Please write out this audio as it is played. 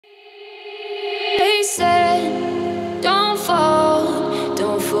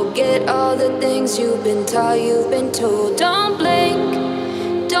things you've been taught, you've been told. Don't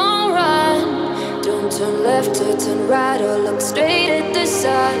blink, don't run, don't turn left or turn right or look straight at the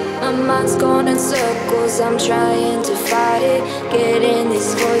sun. My mind's going in circles, I'm trying to fight it. Getting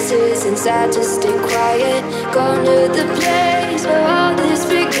these voices inside to stay quiet. Going to the place where all this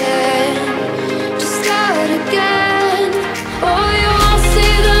began. Just start again. Oh, you won't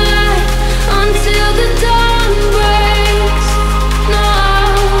see the light until the dawn breaks. No,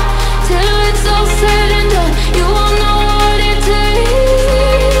 till it's all said and done, you won't know what it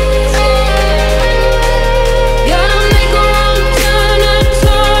takes. Gotta make a wrong turn and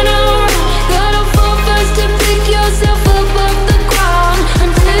turn around. Gotta fall fast to pick yourself up off the ground.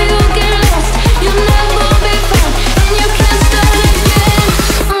 Until you get lost, you'll never be found. And you can't start again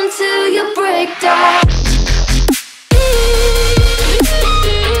until you break down.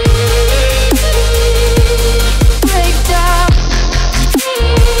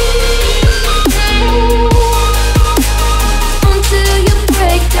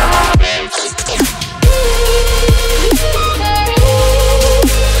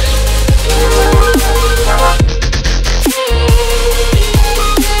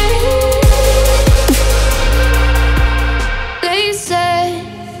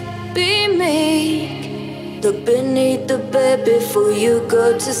 Before you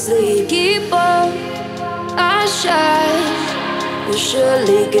go to sleep, keep on our shine. You'll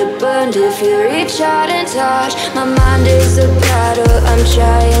surely get burned if you reach out and touch. My mind is a battle, I'm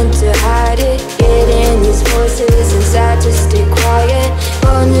trying to hide it. Getting these voices inside to stay quiet.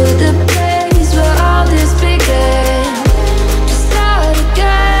 Going to the place where all this began. Just start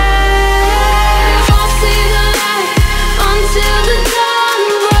again. You won't see the light until the dawn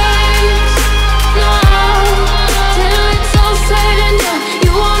breaks. No, till it's all said and done,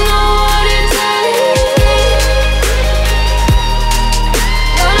 you won't know what it takes.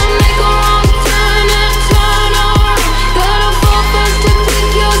 Gotta make a wrong turn and turn around. Gotta fall fast to pick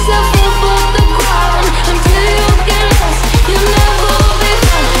yourself up off the ground. Until you get lost, you'll never be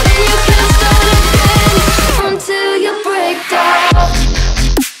found. And you can't start again until you break down.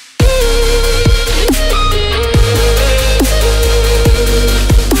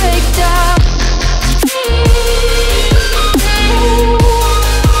 Break down.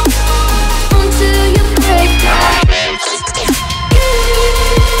 Until you break down.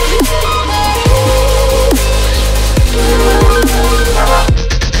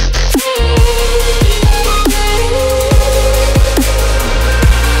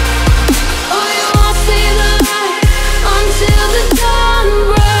 Oh, you won't see the light until the dawn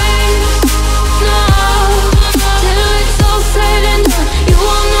breaks. No, till it's all said and done, you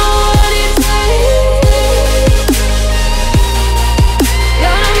won't know what it takes.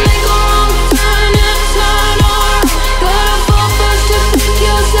 Gotta make a wrong turn and turn around. Gotta fall fast to pick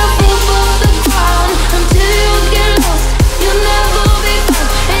yourself up off the ground. Until you get lost, you'll never be found.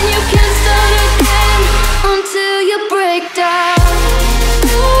 And you can't start again until you break down.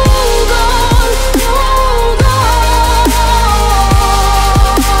 Hold on, hold on.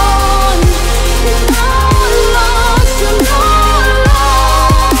 You're not lost, you're not lost.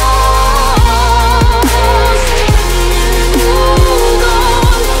 Hold on,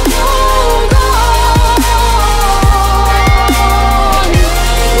 hold on.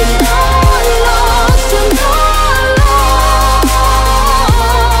 You're not lost, you're not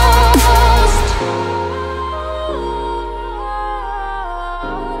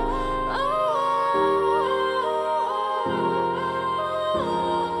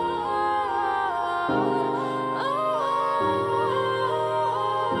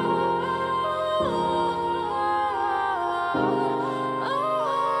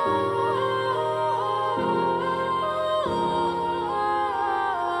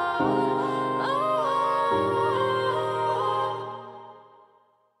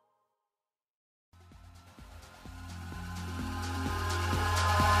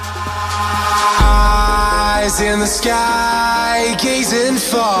Eyes in the sky, gazing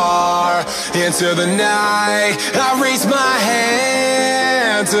far into the night. I raise my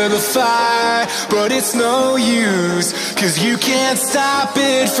hand to the fire, but it's no use, 'cause you can't stop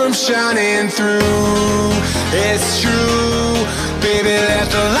it from shining through. It's true, baby, let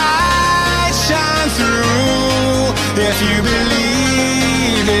the light shine through. If you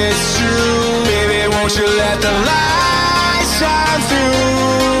believe it's true, baby, won't you let the light shine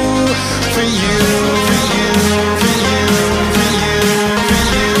through for you, for you, for you, for you, for you, for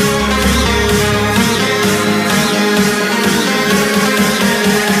you, for you, for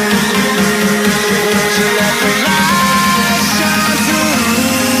you, won't you let the light shine through?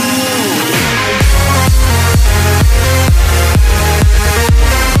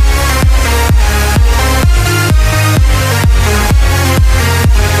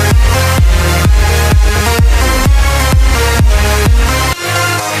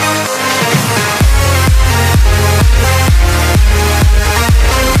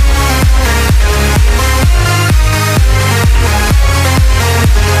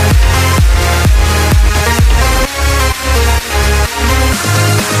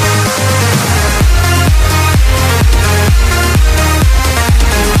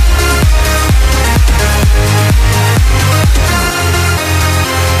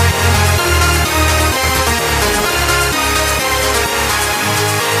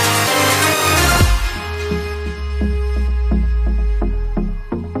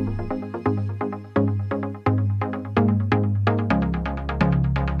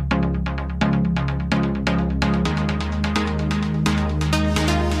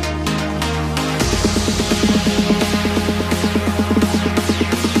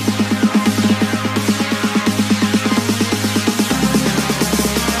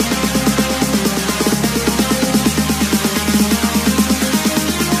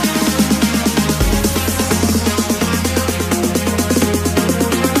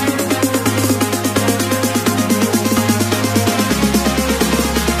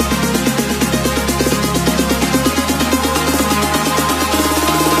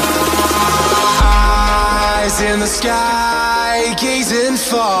 in the sky, gazing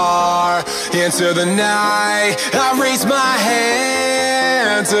far into the night. I raise my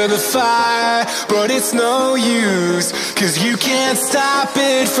hand to the fire, but it's no use, 'cause you can't stop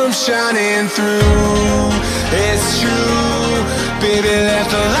it from shining through. It's true, baby, let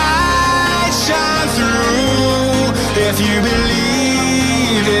the light shine through. If you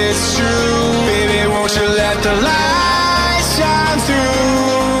believe it's true, baby, won't you let the light shine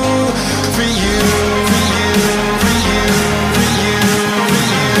through for you, for you, for you, for you, for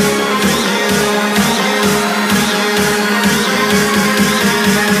you, for you, for you, for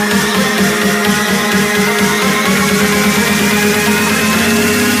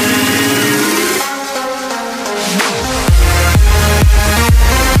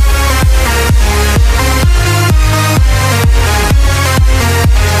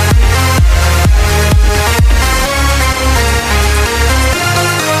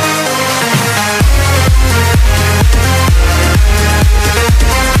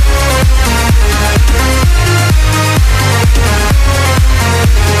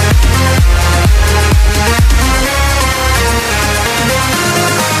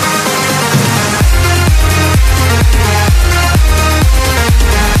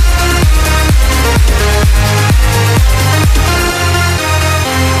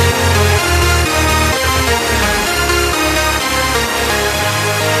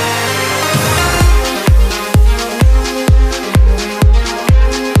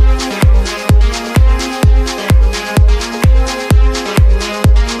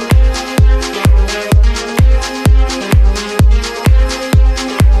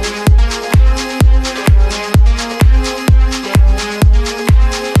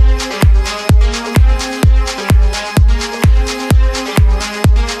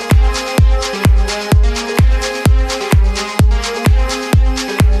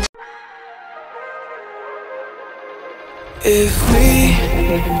If we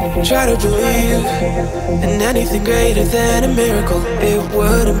try to believe in anything greater than a miracle, it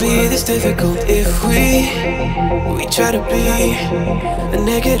wouldn't be this difficult. If we try to be a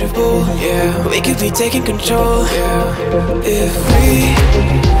negative bull, yeah, we could be taking control, yeah. If we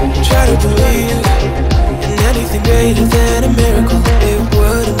try to believe in anything greater than a miracle, it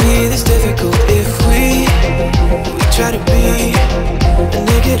wouldn't be this difficult. If we try to be a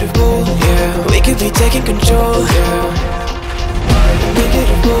negative bull, yeah, we could be taking control, yeah.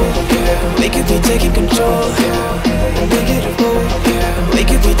 Negative bull, yeah, we could be taking control, yeah. Negative bull, yeah, we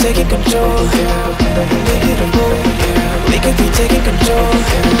could be taking control, yeah. Negative bull, yeah, we could be taking control,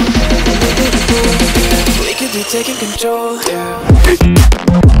 yeah. Negative bull, yeah, we could be taking control, yeah. Negative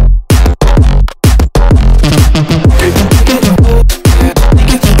bull, yeah, we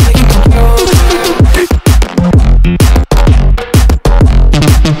could be taking control, yeah.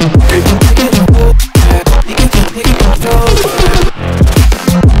 Negative bull, yeah, we could be taking control,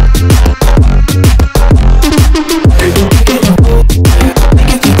 yeah.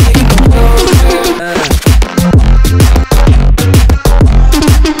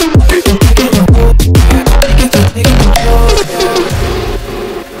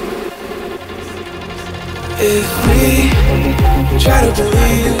 If we try to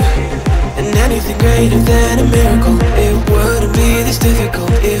believe in anything greater than a miracle, it wouldn't be this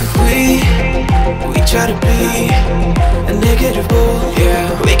difficult. If we try to be a negative bull, yeah,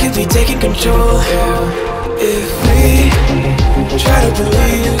 we could be taking control, yeah. If we try to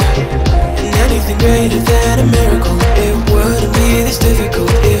believe in anything greater than a miracle, it wouldn't be this difficult.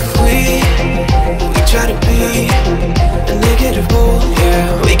 If we try to be a negative bull,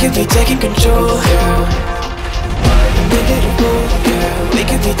 yeah, we could be taking control, yeah. Negative bull, yeah, we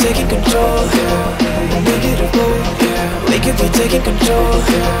could be taking control, yeah. Negative bull, yeah, we could be taking control,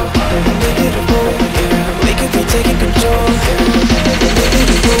 yeah. Negative bull, yeah, we could be taking control, yeah. Negative bull, yeah, we could be taking control, yeah.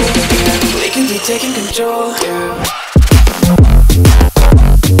 Negative bull, yeah, we could be taking control, yeah. Negative bull, yeah, we could be taking control, yeah. Taking control, yeah.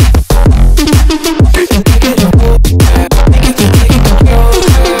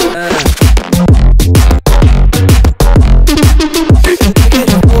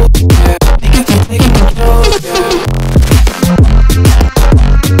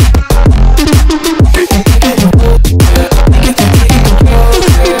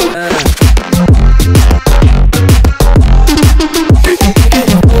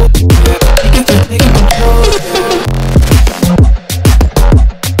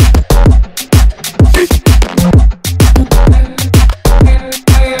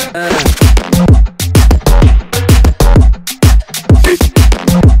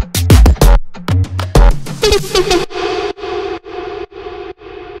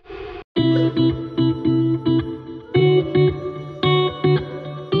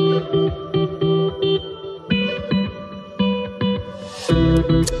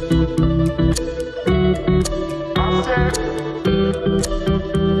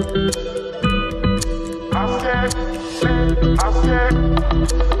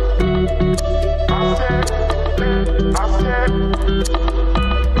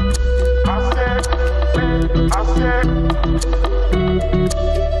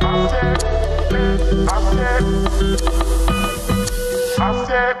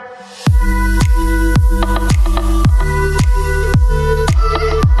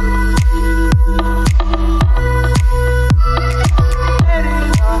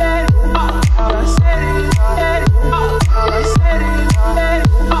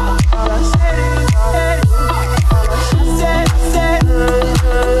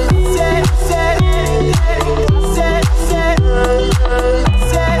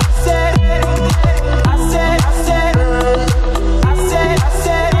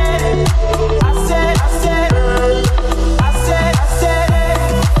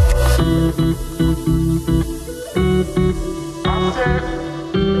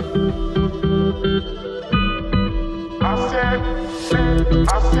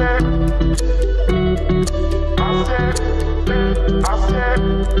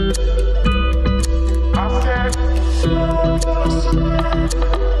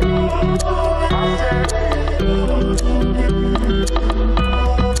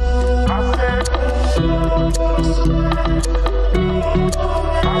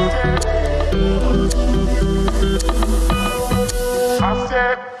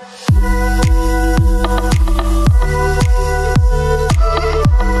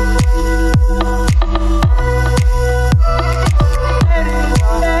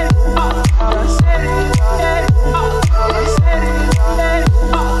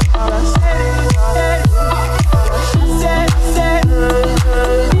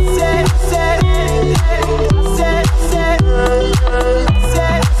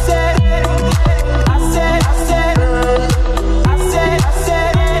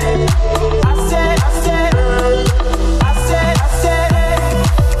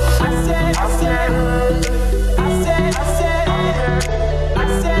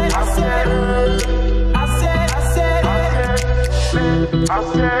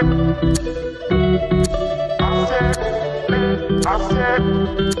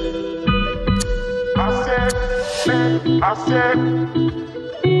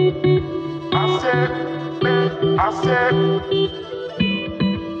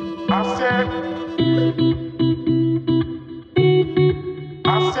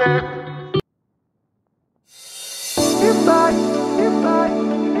 I said